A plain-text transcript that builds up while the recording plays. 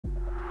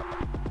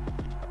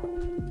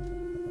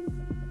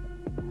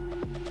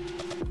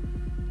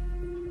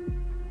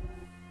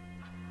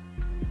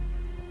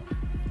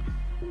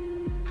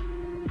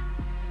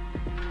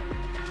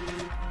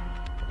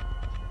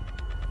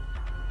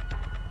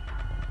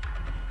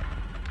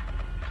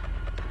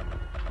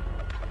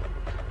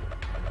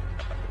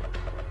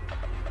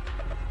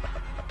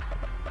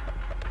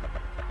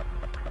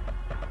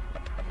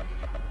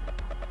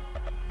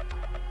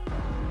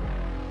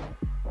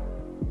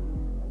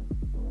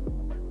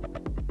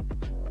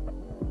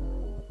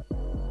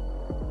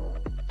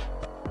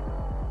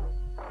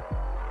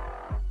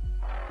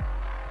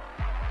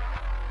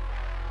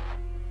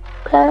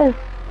Okay.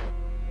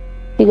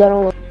 You got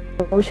all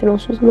emotional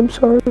system. I'm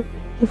sorry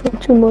if I'm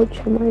too much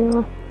in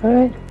my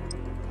alright.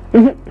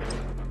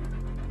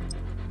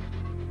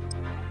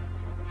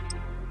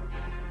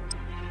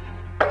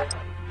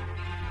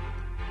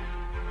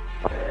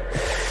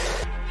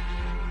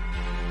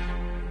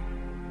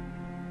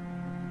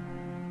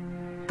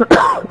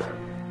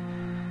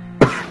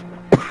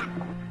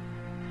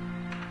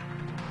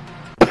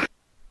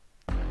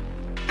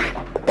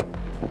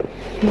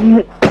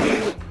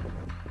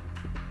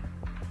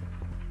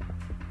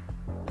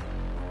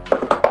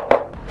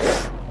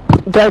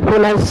 But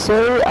when I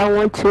say I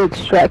want to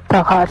extract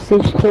the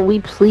hostage, can we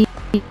please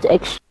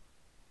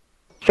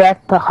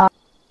extract the hostage?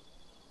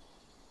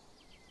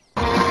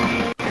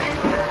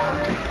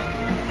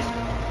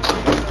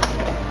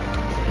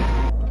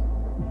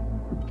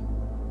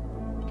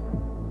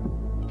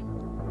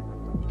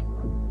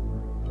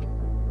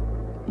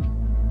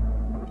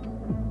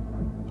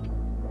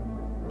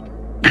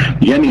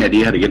 You got any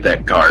idea how to get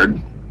that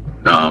card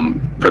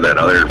for that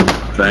other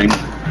thing?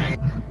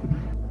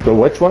 The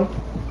which one?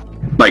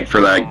 Like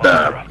for like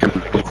the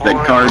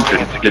card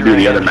to do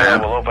the other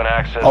map.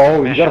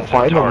 Oh, you gotta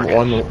find them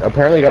one.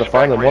 Apparently you gotta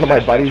find them. One of my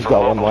buddies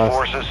got one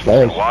last, I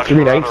think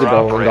 3 nights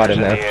ago and got in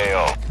there.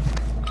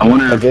 I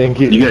wonder if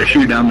you gotta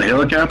shoot down the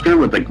helicopter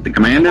with like the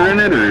commander in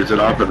it, or is it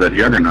off of the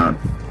Juggernaut?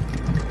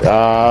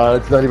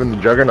 It's not even the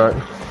Juggernaut.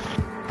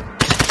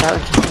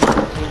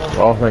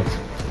 Oh, thanks.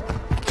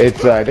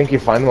 It's, I think you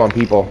find them on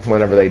people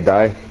whenever they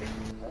die.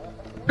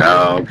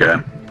 Oh, okay.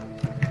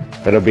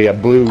 It'll be a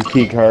blue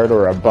key card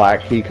or a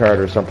black key card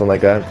or something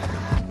like that.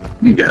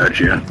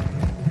 Gotcha.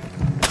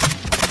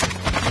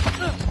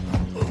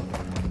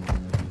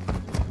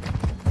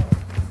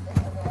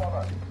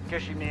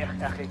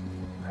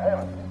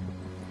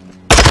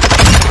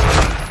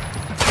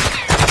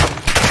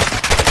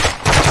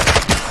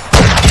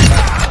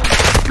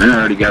 I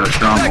already got a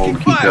stronghold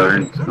key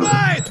card. So.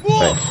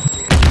 Thanks.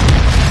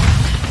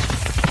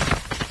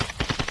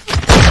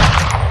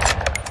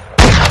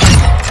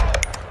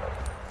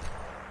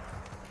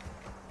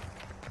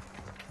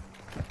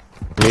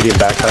 Medium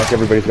backpack.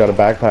 Everybody's got a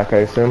backpack, I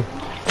assume.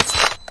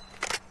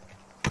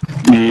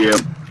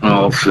 Yep.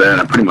 All set.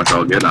 I'm pretty much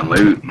all good on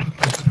loot.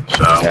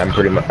 So yeah, I'm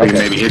pretty much. Okay.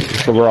 Maybe hit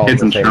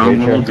some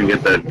strongholds and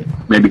get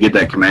that. Maybe get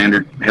that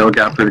commander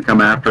helicopter to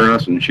come after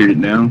us and shoot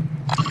it down.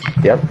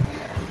 Yep.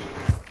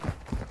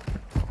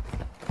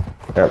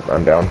 Yep.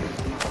 I'm down.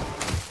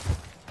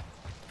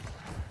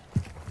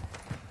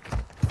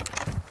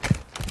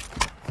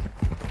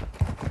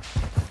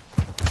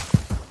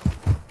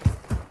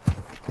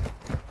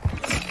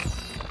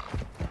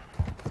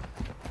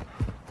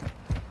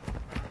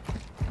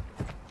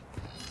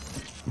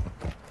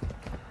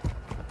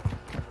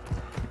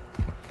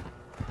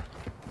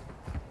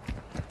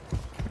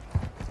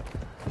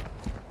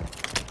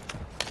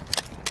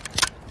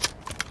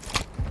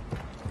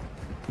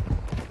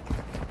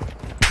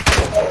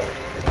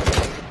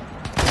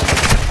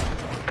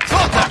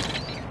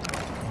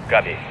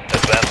 Copy.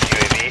 Advanced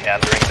UAV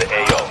entering the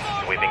AO.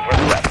 Sweeping for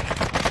threat.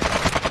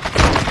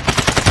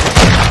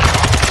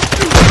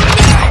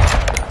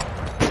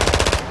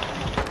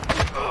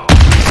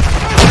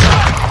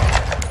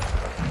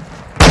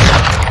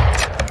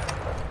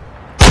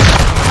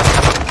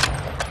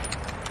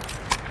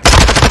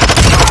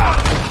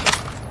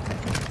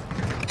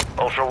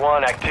 Ultra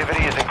One,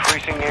 activity is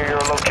increasing near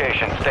your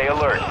location. Stay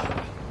alert.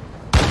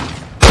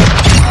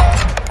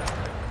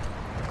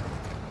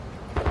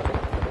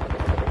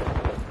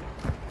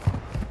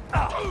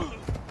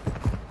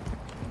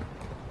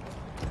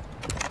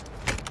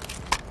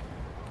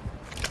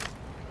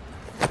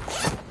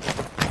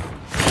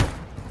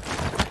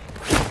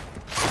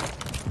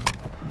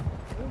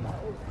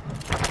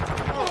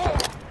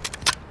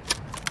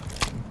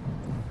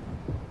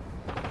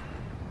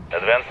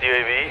 Advanced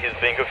UAV is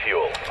bingo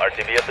fuel.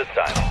 RTB at this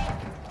time.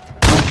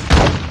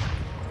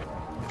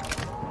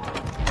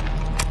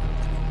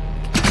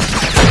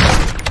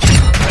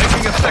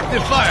 Taking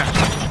effective fire.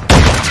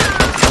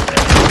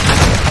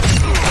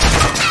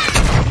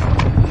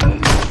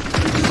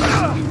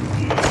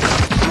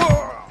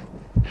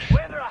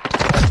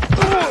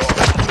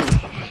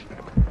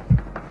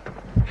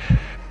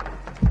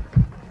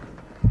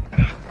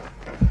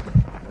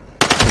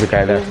 There's a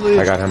guy there.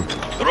 I got him.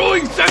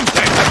 Throwing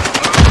Semtex!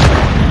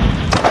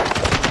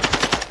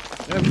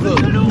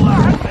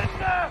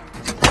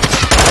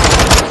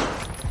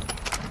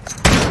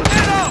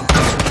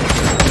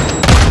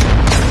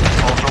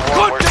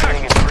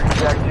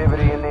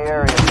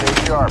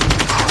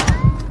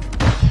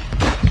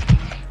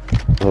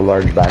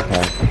 large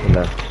backpack in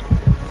there.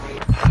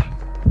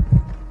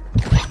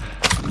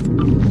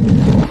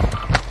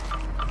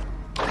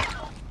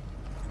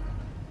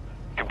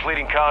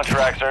 Completing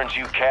contracts earns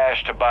you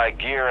cash to buy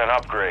gear and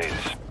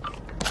upgrades.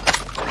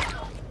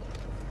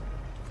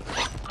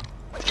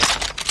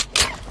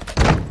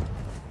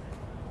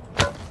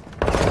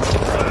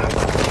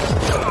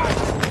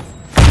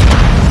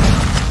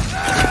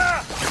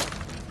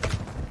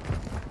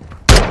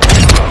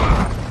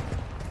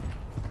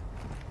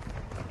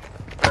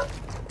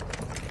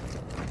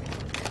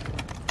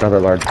 Another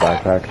large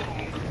backpack.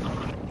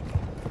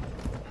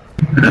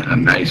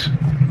 Nice.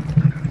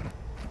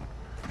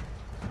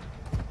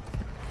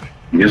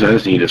 I guess I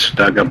just need to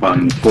stock up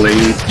on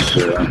plates.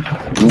 I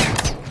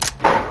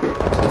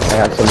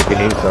have some if you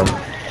need some.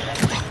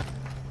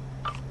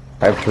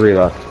 I have 3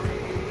 left.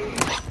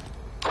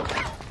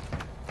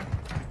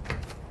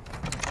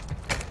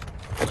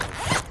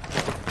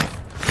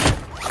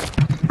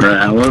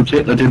 Right, let's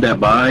hit that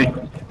buy,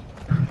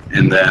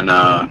 and then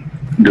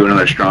do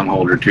another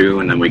stronghold or 2,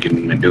 and then we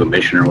can do a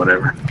mission or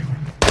whatever.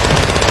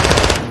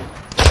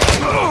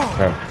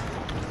 Okay.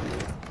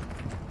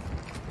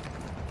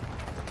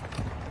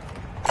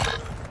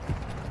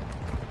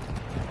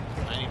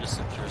 I need to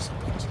secure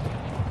something.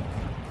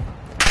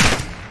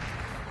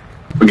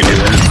 We can do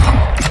that.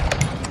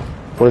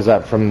 What is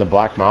that, from the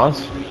Black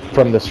Moss?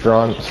 From the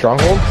stronghold?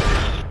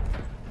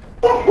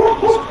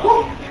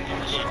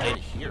 Right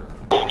here.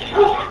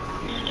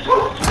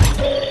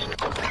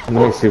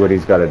 Let me see what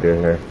he's got to do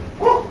here.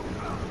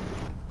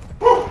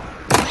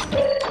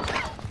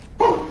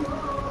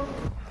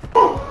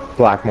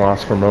 Black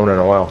moss from Ronan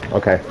oil.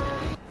 Okay.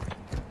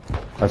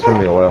 That's from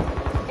the oil.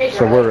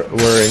 So we're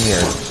in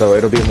here. So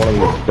it'll be in one of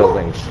these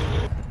buildings.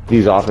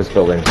 These office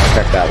buildings.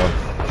 Check that one.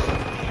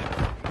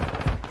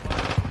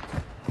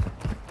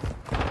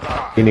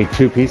 You need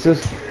 2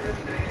 pieces?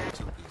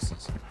 2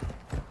 pieces.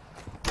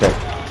 Okay.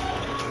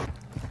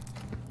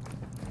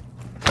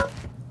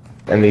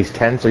 And these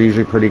tents are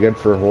usually pretty good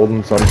for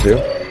holding some too.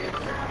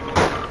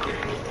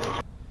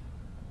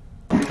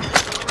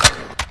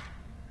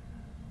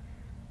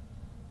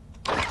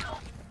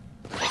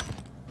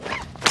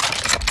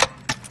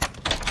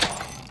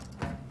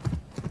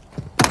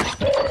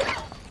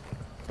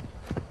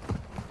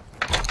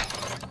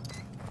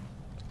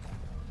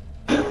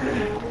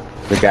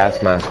 The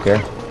gas mask here.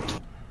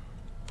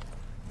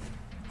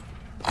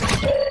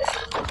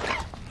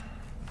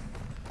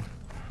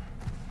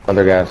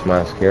 Other gas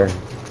mask here.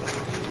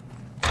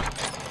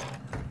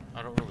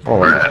 I don't really. Oh,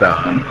 what's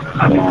that?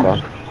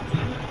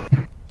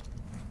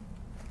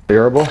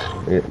 Durable?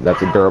 Yeah,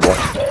 that's a durable.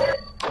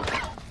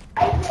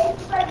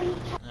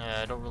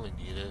 Yeah, I don't really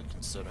need it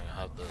considering I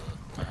have the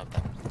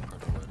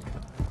blueprint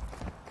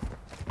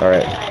already.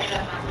 Alright.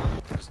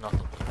 There's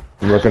nothing.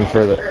 I'm looking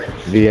for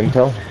the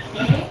intel.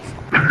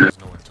 There's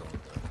no intel in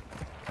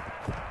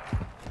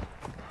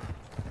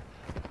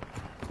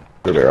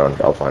there. Earlier on,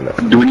 I'll find it.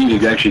 Do we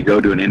need to actually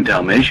go to an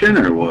intel mission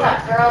or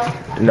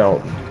what?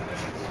 No.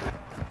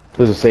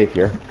 There's a safe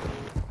here.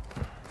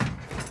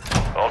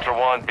 Ultra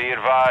One, be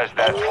advised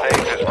that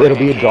safe is It'll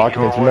be a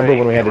document. Remember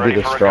when we had to do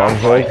the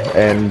stronghold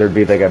and there'd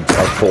be like a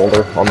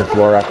folder on the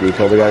floor after you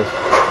killed the guys?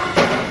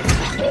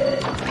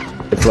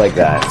 It's like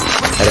that.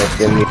 And it's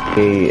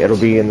in it'll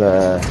be in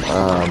the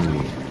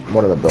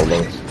one of the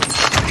buildings.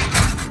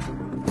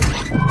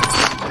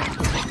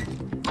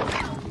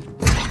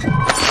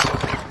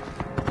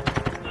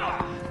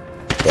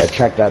 Yeah,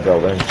 check that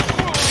building.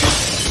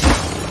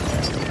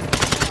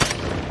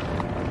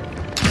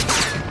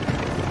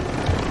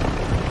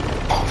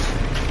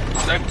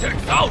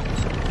 Semtex out!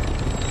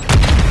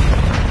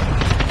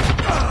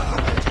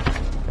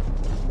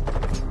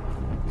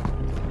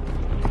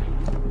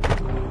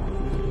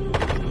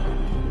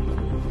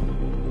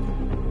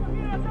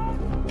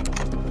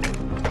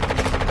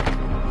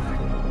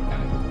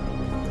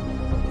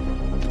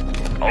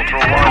 Ultra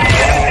One,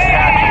 enemy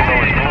attack helo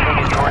is moving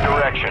in your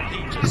direction.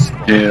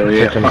 Yeah,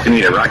 we fucking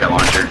need a rocket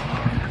launcher.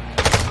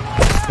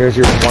 Here's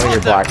one of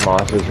your black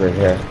mosses right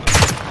here.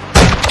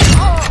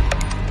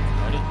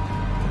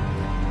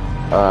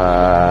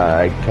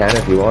 I can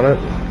if you want it.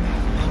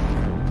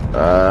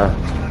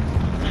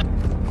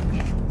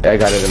 Yeah, I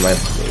got it in my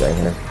thing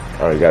here.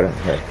 Oh, you got it?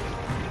 Here.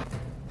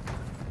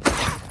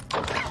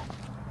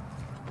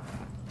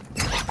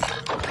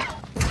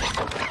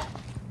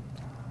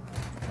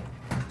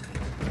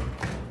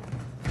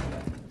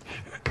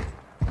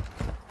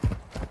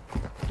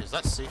 Is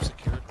that safe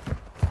secured?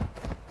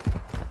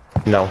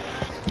 No.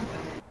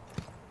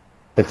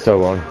 It's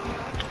still on.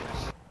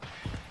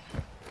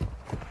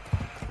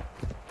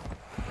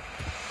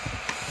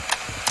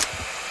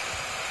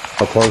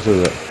 How close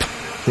is it?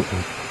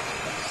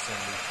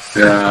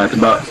 Yeah, it's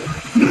about,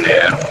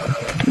 yeah.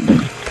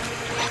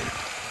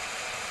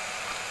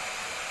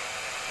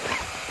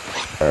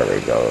 There we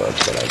go,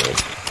 that's what I need.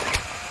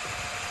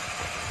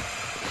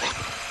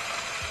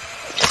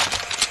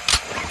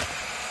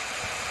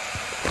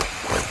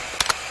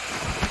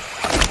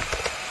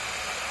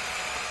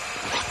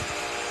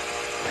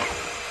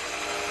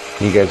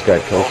 You guys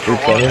got kill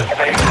streaks on you? Ultra One, the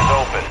space is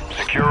open.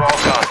 Secure all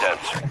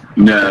contents.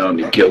 No, I don't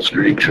need kill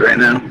streaks right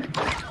now.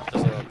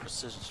 There's a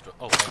precision strike.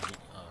 Oh, I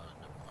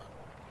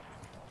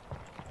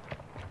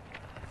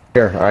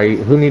need,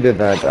 Here, who needed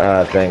that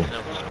thing?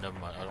 never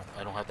mind.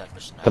 I don't have that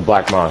mission. The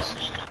Black Moss.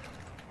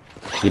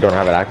 You don't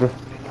have it active?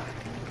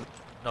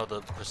 No, the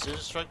precision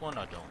strike one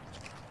I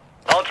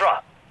don't.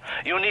 Ultra,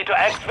 you need to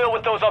exfil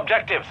with those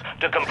objectives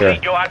to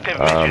complete your active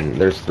mission.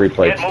 There's 3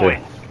 plates Get too.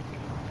 moving.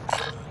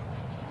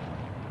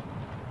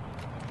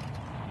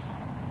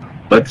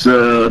 Let's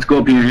go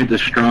up here and hit the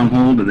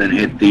stronghold, and then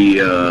hit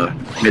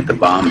the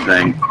bomb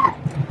thing.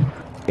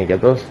 Can you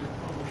get those?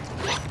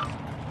 Pick it up.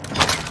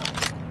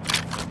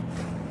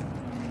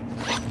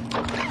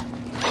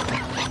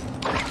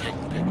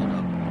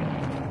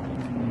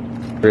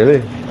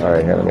 Really?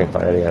 Alright, here, let me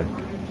find it again.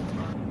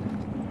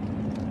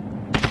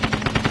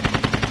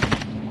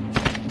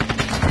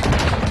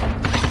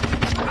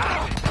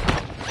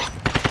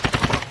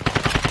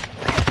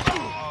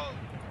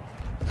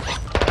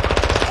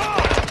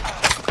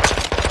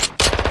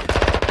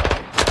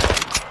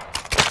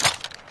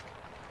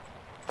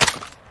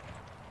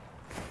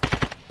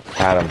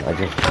 Adam,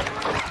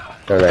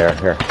 they're there,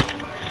 here.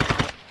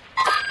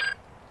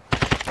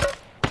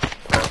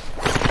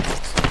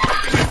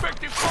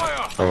 Effective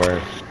fire! No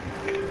worries.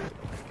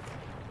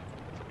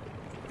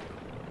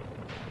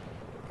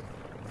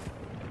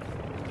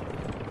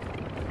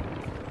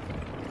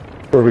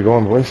 Where are we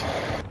going, boys?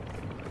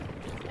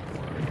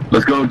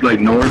 Let's go like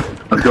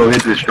north. Let's go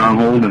hit the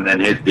stronghold, and then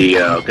hit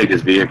the take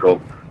this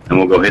vehicle, and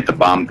we'll go hit the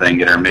bomb thing,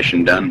 get our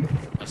mission done.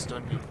 I still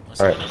need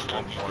Alright.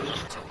 one more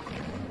intel.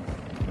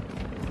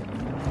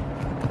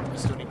 I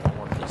still need one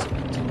more piece of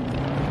intel.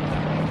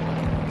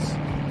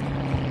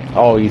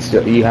 Oh,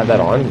 you have that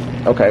on?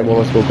 Okay, well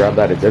let's go grab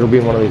that. It'll be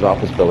in one of these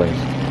office buildings.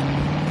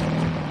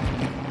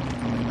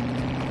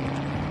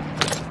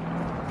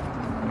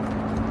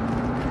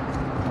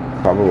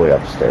 Probably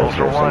upstairs.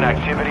 Ultra or One, somewhere.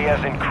 activity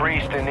has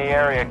increased in the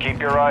area.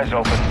 Keep your eyes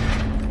open.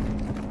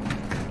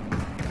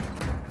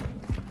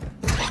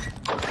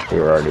 You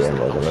were already in,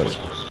 wasn't it?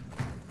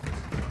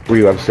 Were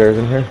you upstairs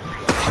in here?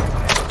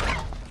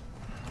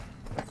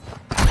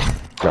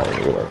 No,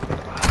 you weren't.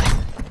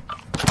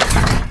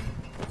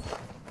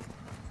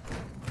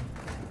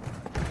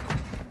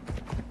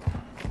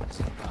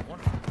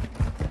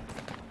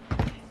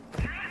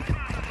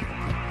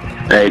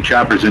 Hey,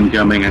 chopper's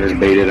incoming. I just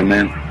baited him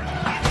in.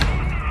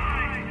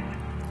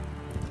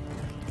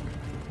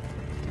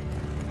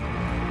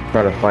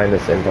 Trying to find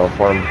this intel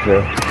for him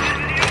too.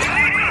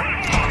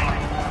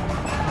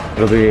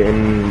 It'll be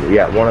in,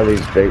 yeah, one of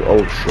these big,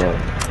 oh shit.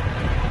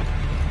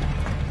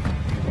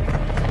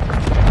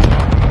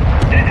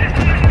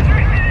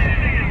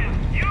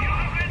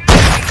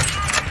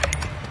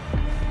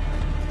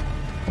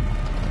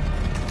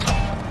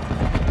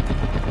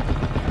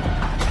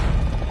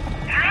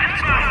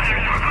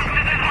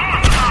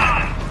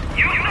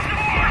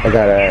 I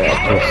got a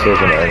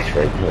precision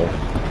airstrike here.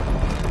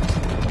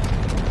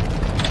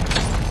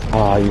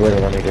 Oh, you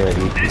wouldn't let me do it,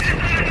 you piece of shit.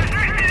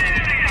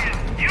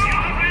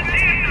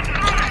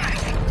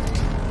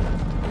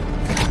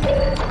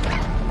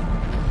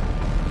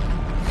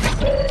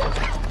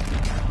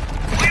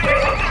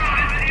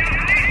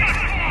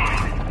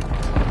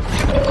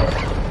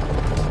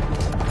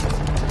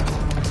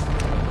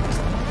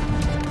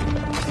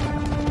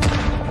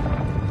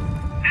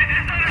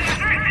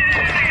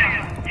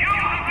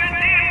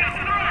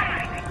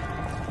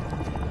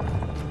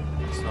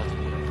 It's nothing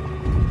here.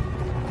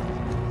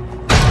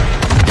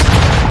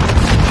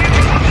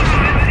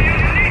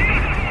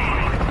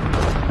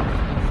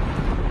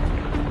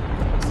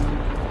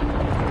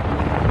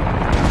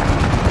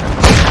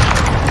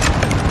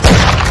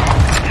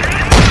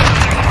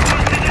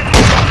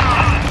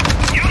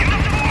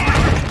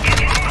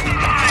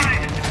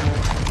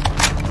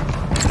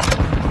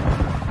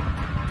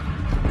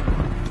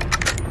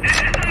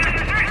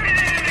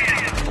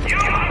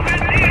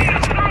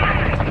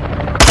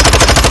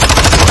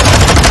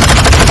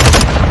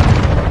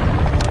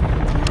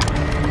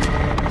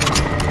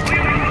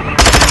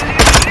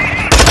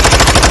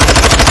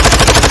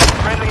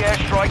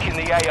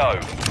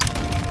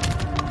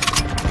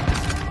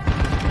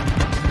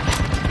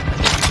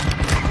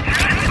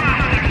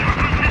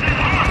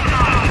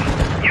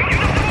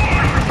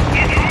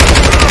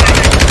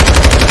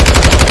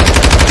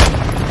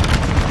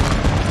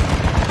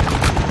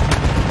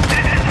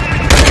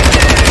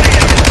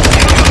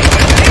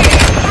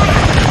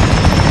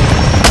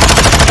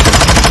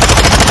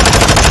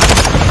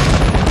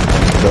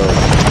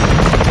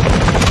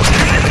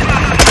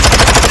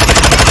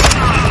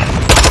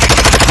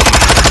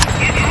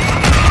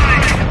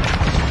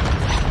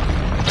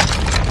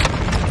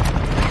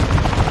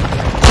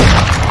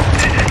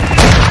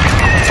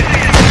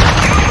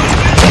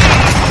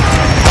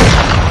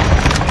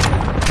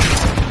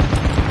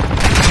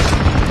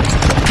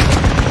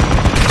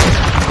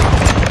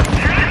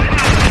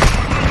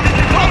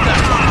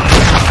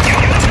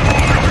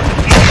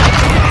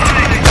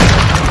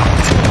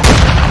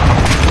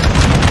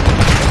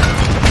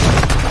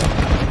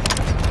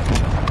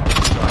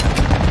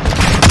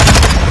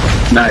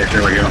 Nice,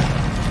 there we go.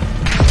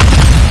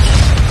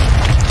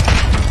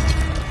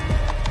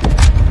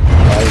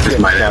 This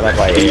might have up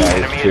by a AI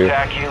Enemy too.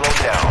 attack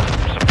helo down.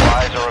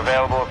 Supplies are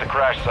available at the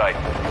crash site.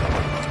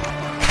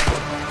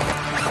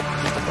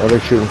 What are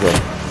they shooting for?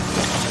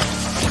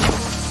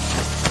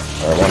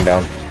 Alright, one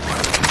down.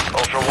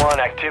 Ultra One,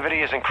 activity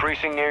is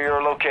increasing near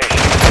your location.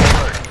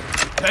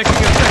 Taking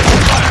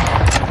effective fire.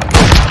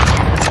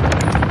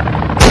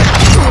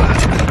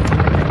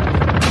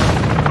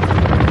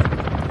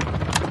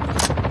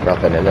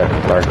 Nothing in there.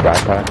 Large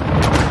backpack.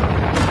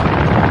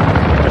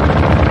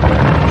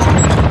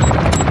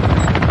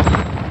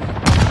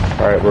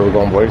 Alright, where we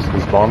going, boys?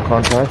 This bomb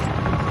contract?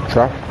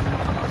 Truck?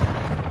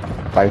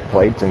 5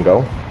 plates and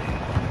go?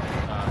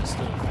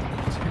 Still.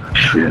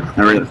 shit.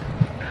 I really.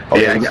 Oh,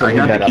 Yeah, you still I need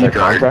got that the other key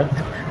card.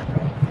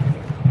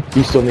 contract?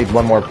 You still need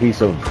one more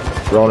piece of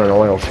Ronin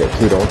oil shit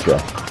too, don't you? They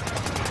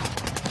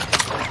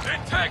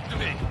tagged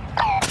me.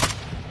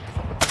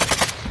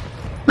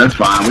 That's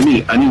fine. We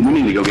need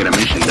to go get a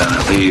mission done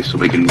at least, so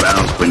we can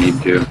bounce if we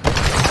need to.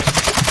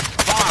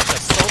 Fuck, I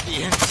sold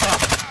the intel.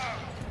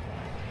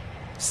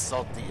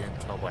 Sold the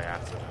intel by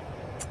accident.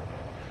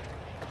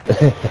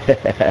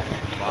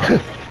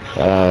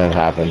 That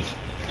happens.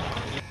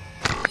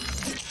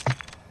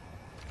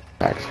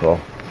 Packs full.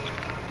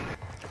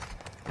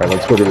 Alright,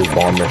 let's go to this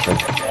bomb mission.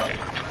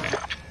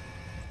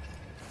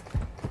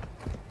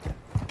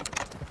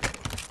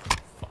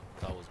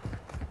 That was.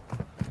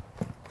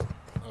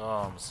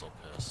 Oh, I'm so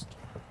pissed.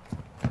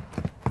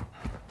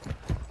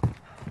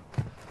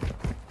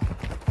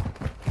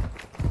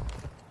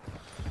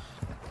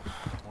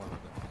 What am I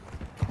gonna do?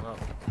 Well,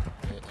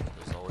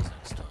 there's always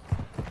next time.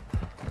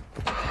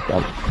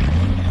 Yep.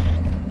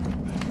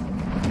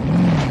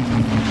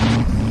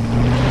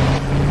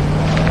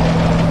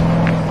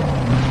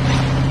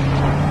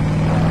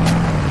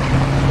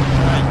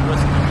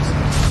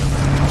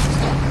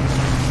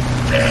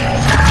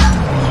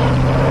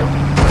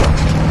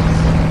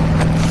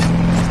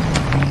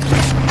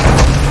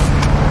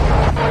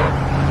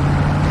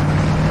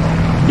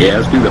 Yeah,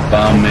 let's do the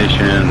bomb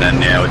mission,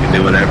 then yeah, we can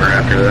do whatever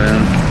after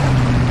that.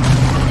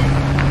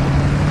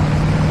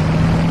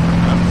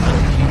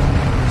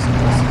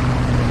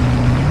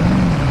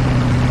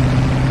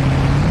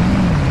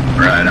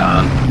 Right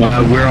on.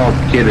 Well, we're all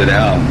kitted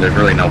out. There's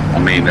really no, I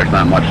mean, there's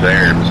not much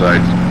there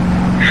besides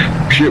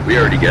shit we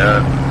already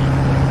got.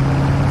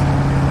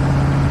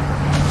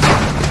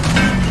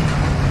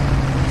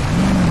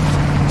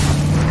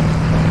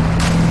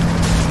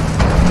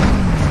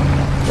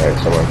 Okay,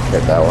 someone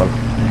hit that one.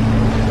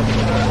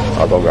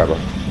 I'll go grab her.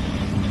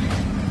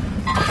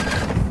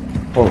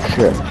 Oh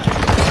shit.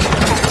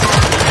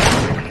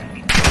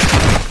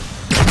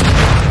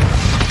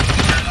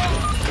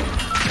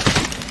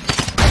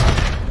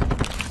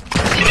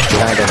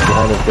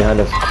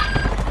 Behind us.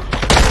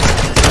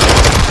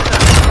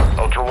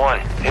 Ultra One,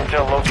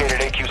 intel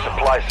located AQ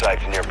supply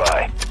sites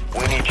nearby.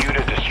 We need you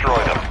to destroy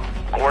them.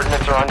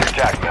 Coordinates are on your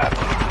TAC map.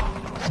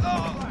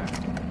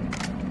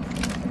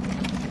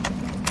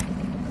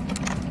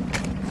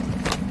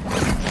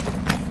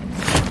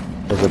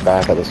 There's a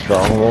back at the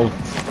stronghold.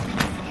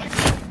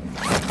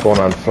 Going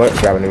on foot,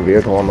 grab a new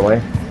vehicle on the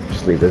way.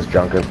 Just leave this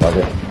junker, fuck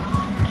it.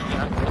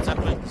 What's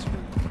happening?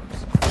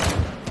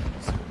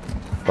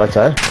 What's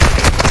that?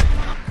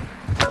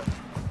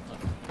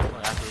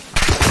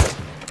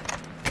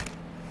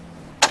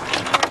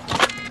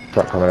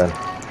 Truck coming in.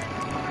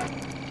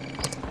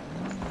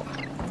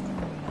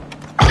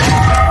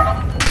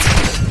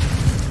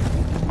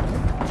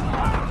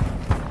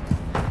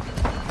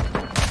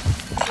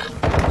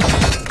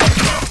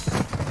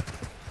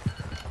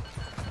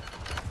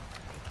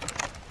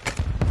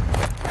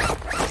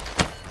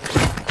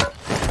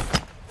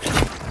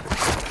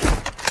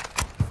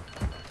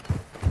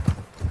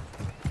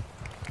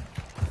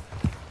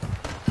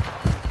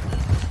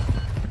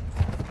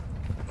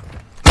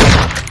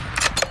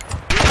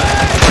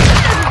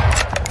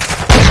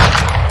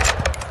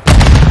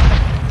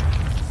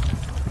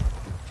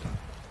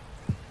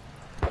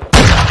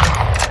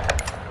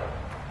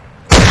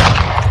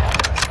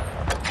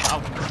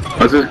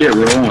 Let's just get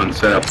rolling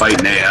instead of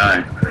fighting AI.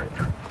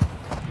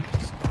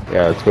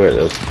 Yeah, that's what it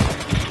is.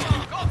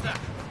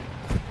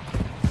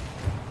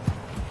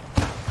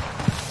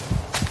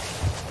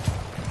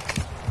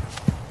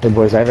 Hey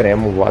boys, I have an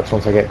ammo box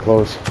once I get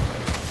close.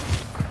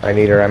 I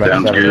need her. I'm at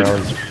Sounds 7 good.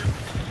 rounds.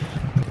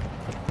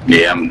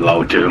 Yeah, I'm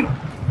low too.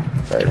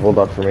 Alright, hold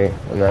up for me,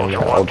 and then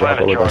Ultra I'll One, drop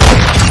plan it a with charge us. on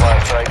the supply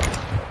site.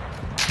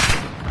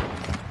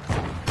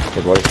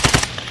 Hey boys.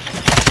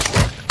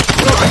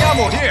 Loading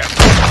ammo here.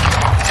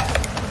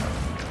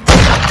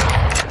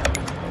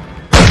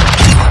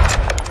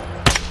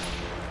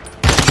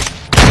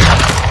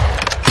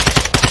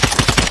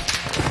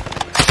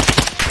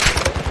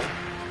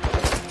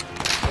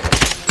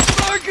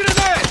 Throwing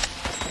grenade.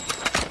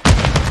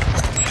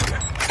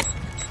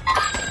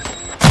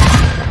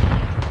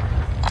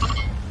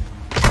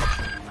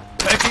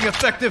 Taking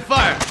effective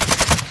fire.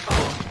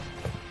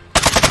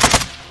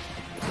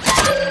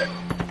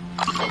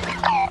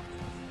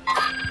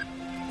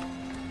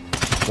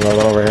 Another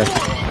one over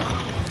here.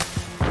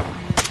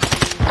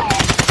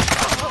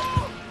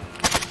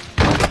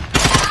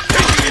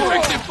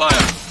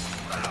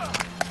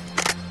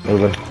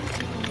 Moving.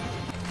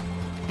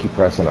 Keep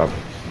pressing up.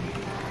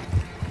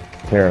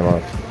 Clear and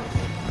left.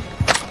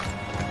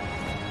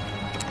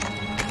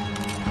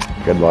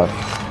 Good luck.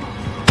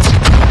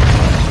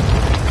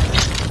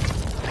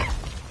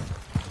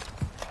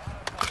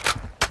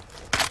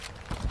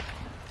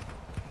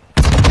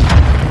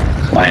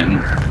 Flying.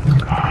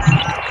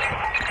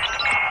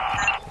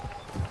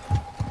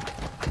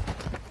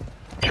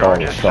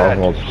 Charge is set.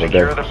 Strongholds are Secure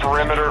there. the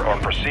perimeter or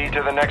proceed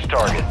to the next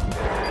target.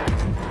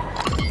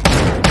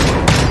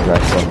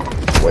 Next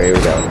one. Way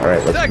down.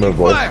 Alright, let's Taking move,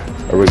 boys. fire.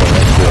 Are we going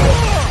next to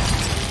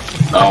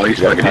it? Oh, he's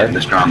fucking hitting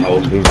the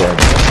stronghold. He's in.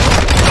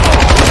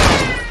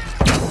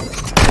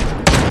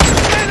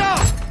 Get up!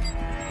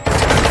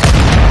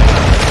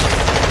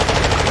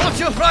 Watch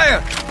your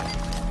fire!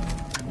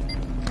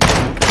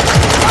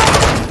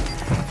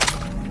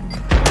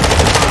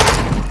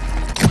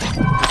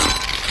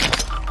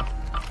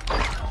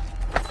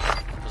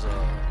 There's a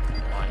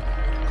mine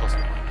close to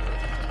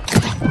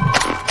mine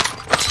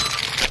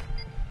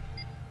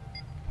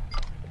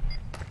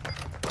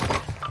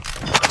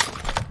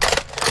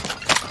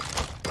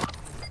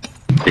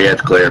Yeah,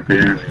 it's clear up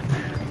here.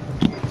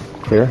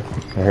 Clear?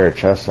 I hear a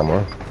chest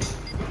somewhere.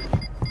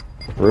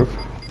 Roof?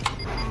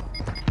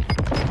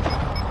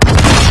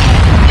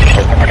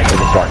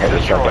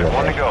 Destroyed.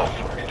 One to go.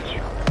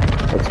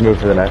 Let's move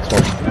to the next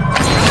one.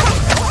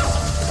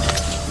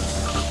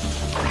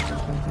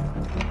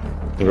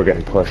 We're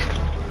getting pushed.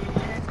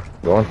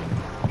 Go on.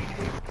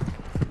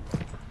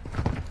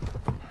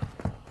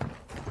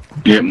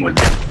 Get him with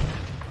you.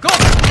 Go!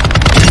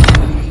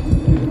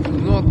 Do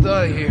not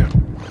die here.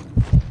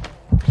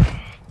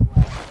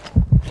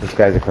 This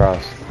guy's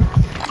across.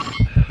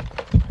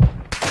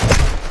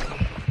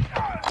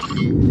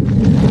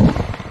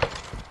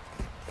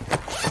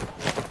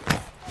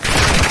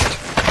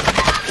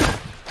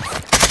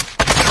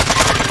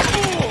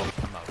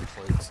 I'm out of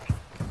plates.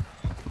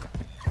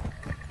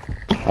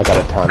 I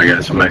got a ton. I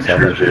got some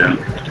extras, yeah.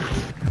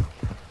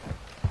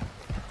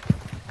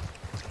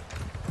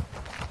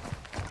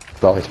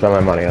 That's all I spend my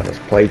money on is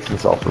plates and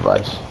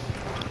self-revives.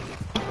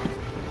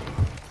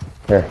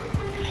 Here.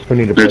 Who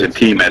need a There's a plate?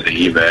 team at the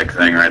evac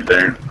thing right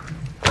there.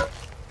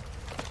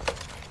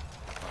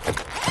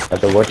 At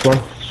the which one?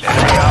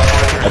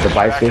 At the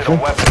buy station?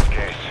 Weapons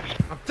case.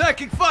 I'm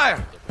taking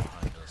fire!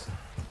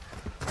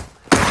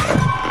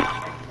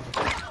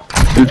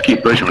 Let's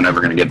keep pushing. We're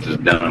never gonna get this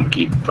done.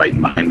 Keep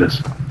fighting behind us.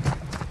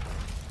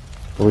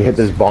 If we hit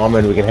this bomb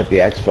and we can hit the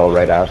exfil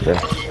right after.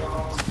 It's an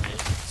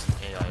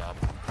AI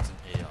it's an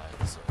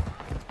AI, so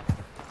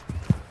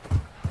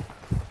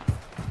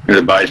There's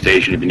a buy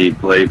station if you need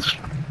plates.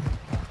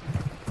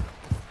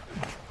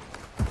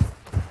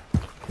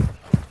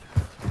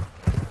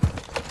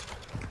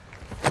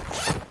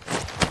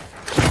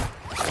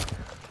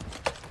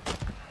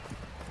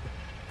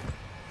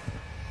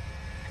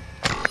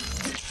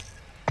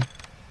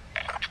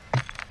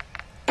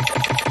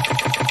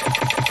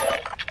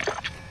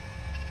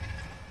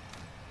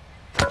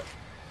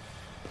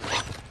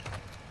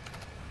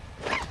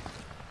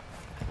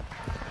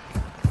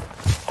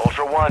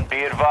 Ultra One,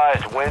 be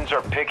advised, winds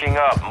are picking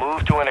up.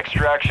 Move to an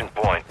extraction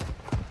point.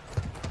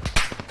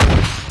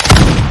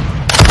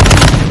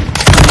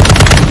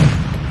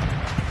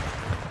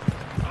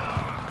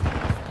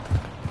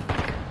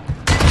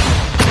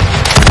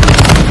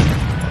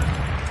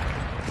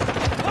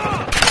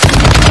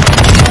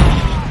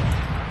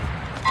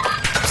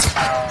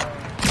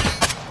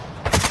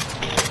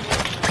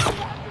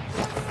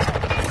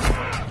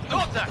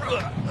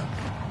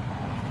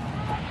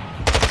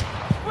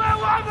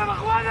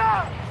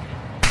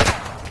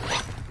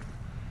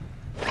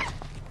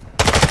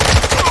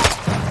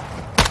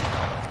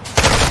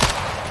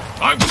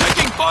 I'm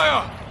taking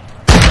fire!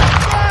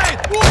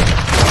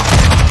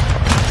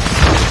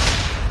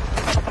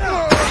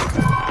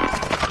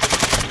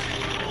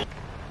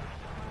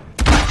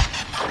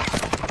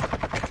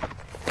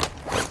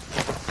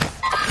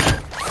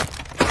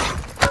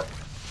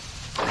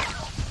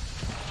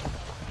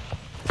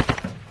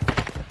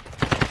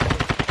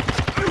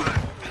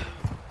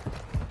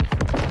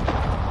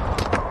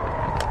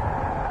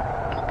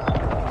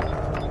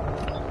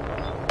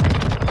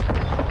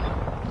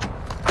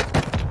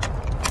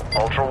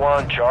 Ultra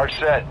One, charge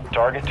set.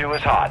 Target 2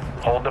 is hot.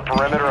 Hold the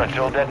perimeter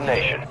until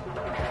detonation.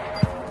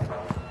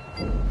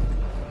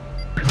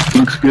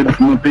 Looks good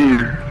from up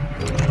here.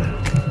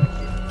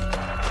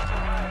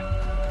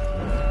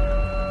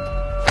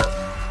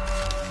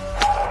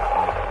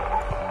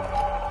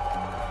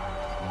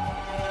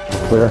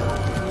 Clear.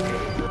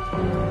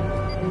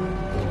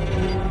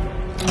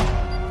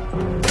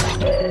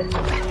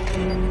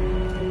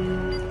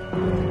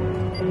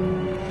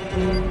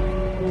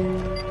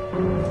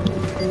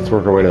 Let's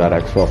work our way to that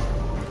exfil.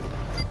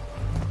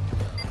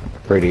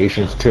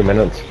 Radiation's 2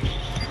 minutes.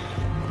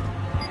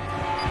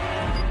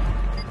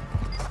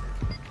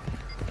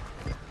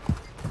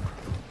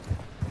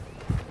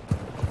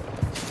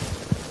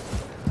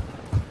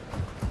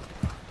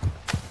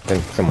 I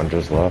think someone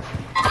just left.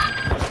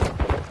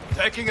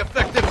 Taking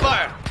effective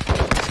fire!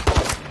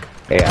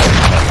 Yeah.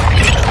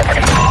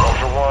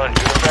 Ultra 1,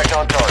 you're back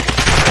on target.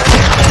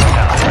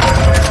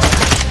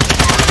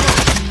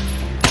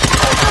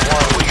 Ultra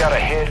 1, we got a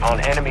hit on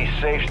enemy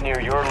safes near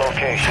your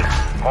location.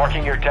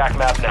 Marking your TAC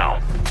map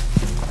now.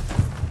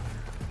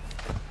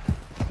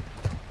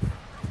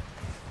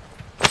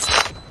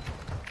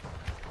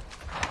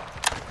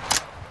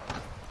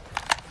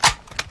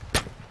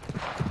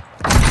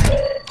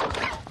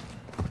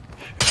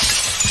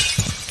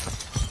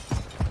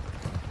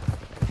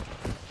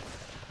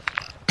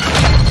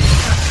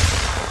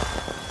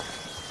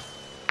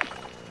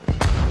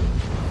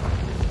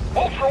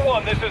 Ultra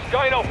 1, this is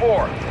Dino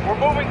 4. We're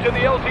moving to the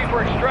LZ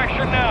for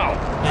extraction now.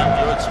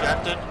 Hey, you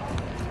extracted?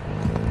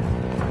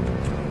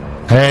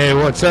 Hey,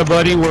 what's up,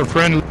 buddy? We're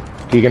friendly.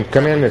 You can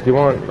come in if you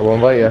want. We'll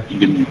invite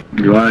you.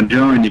 You want to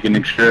join, you can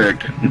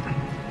extract.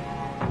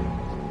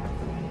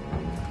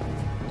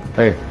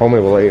 Hey,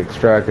 homie, we'll let you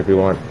extract if you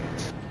want.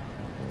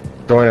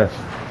 Join us.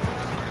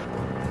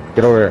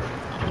 Get over here.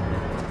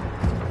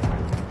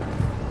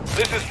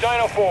 This is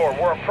Dino 4.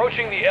 We're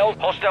approaching the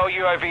hostile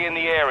UAV in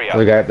the area.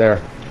 The guy up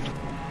there.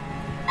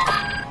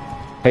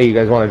 Hey, you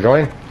guys want to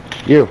join?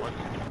 You.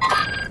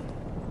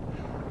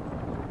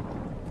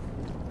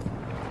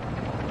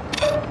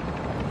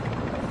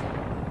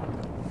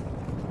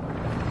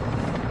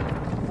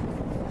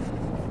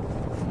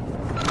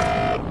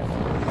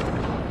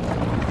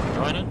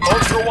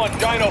 Ultra 1,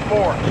 Dino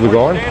 4. We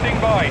going? Standing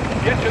by.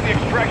 Get to the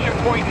extraction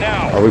point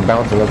now. Are we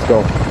bouncing? Let's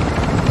go.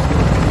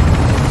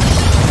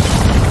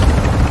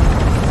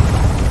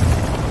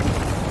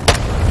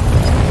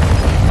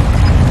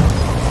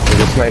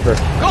 There's a sniper.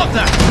 Got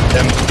that!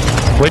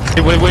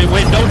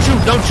 Wait, don't shoot,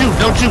 don't shoot,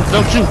 don't shoot,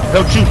 don't shoot,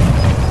 don't shoot.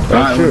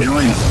 Alright, we'll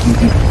join.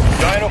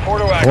 Dino 4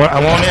 to action. I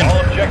want in.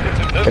 All objectives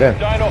in this Get in. is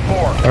Dino 4.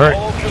 Alright,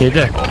 get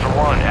there. Ultra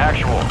 1,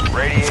 actual.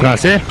 Radiation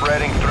That's it.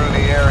 spreading through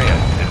the area.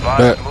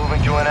 Advise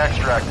moving to an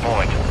extract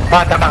point.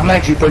 Ah,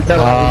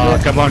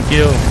 come on,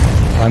 kill.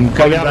 I'm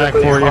coming back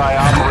for you.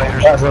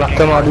 Operators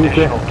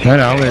Non,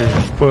 non, mais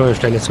je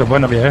te laisserai pas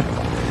en arrière.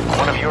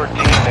 One of your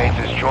teammates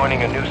is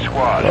joining a new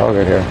squad. I'll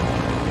get here.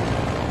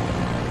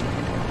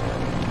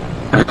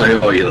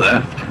 Oh, you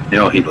left?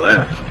 No, he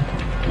left.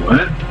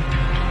 What?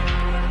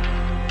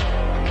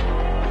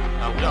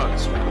 We are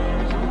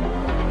extracted.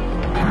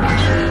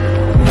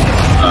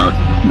 Oh,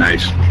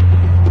 nice.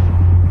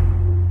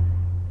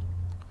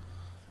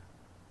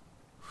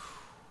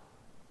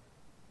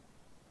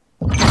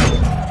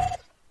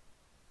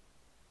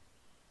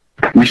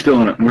 We're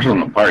still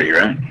in a party,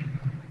 right?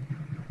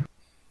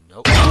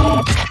 Nope.